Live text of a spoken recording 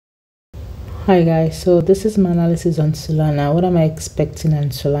Hi guys, so this is my analysis on Solana. What am I expecting on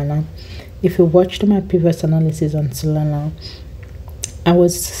Solana? If you watched my previous analysis on Solana, I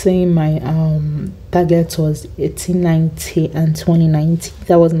was saying my target was 1890 and 2090.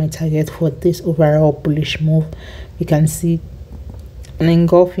 That was my target for this overall bullish move. You can see an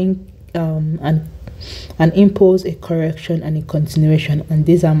engulfing an impulse, a correction, and a continuation, and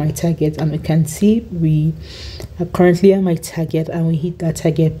these are my targets. And you can see we are currently at my target and we hit that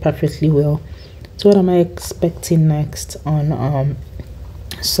target perfectly well. So what am I expecting next on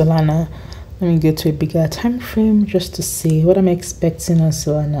Solana? Let me go to a bigger time frame just to see what I'm expecting on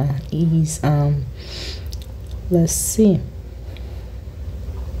Solana is let's see,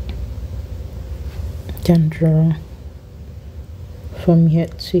 can draw from here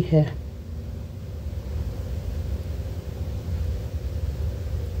to here.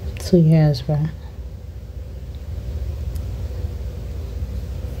 So yeah, as well.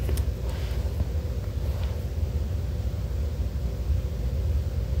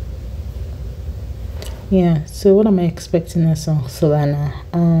 Yeah, so what am I expecting as on Solana?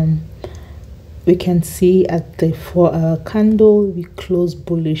 We can see at the 4-hour candle we close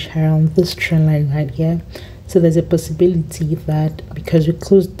bullish around this trend line right here. So there's a possibility that because we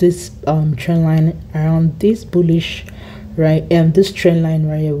closed this trend line around this bullish right this trend line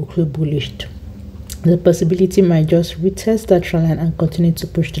right here, we close bullish, the possibility might just retest that trend line and continue to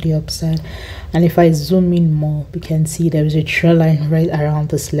push to the upside. And if I zoom in more, we can see there is a trend line right around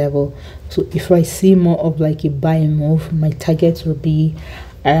this level. So if I see more of like a buy move, my target will be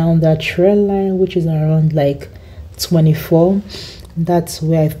around that trend line, which is around like 24. That's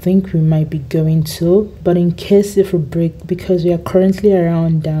where I think we might be going to. But in case if we break, because we are currently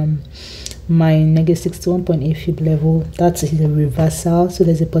around my negative 61.8 fib level, that is a reversal, so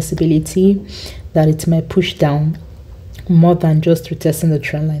there's a possibility that it might push down more than just retesting the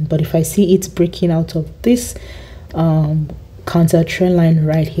trend line. But if I see it breaking out of this counter trend line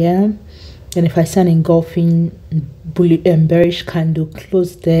right here, and if I see an engulfing bearish candle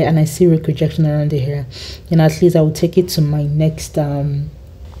close there and I see rejection around here, then at least I will take it to my next trend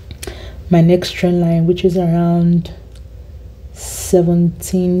line, which is around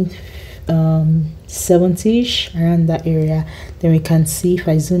 70-ish, around that area. Then we can see, if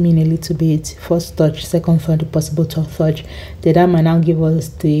I zoom in a little bit, first touch, second touch, the possible third touch, then that might now give us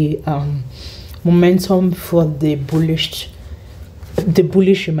the momentum for the bullish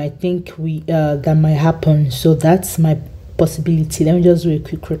you might think we that might happen. So that's my possibility. Let me just do a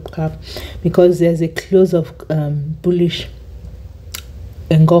quick recap, because there's a close of bullish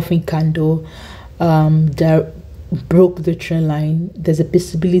engulfing candle that broke the trend line. There's a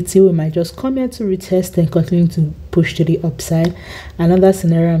possibility we might just come here to retest and continue to push to the upside. Another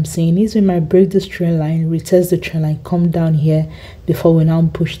scenario I'm seeing is we might break this trend line, retest the trend line, come down here before we now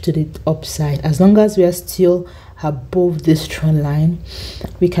push to the upside. As long as we are still above this trend line,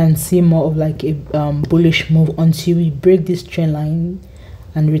 we can see more of like a bullish move until we break this trend line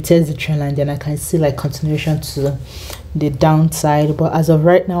and retest the trend line. Then I can see like continuation to the downside. But as of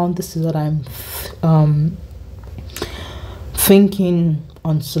right now, this is what I'm thinking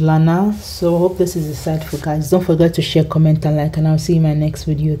on Solana. So hope this is insightful, guys. Don't forget to share, comment, and like, and I'll see you in my next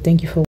video. Thank you for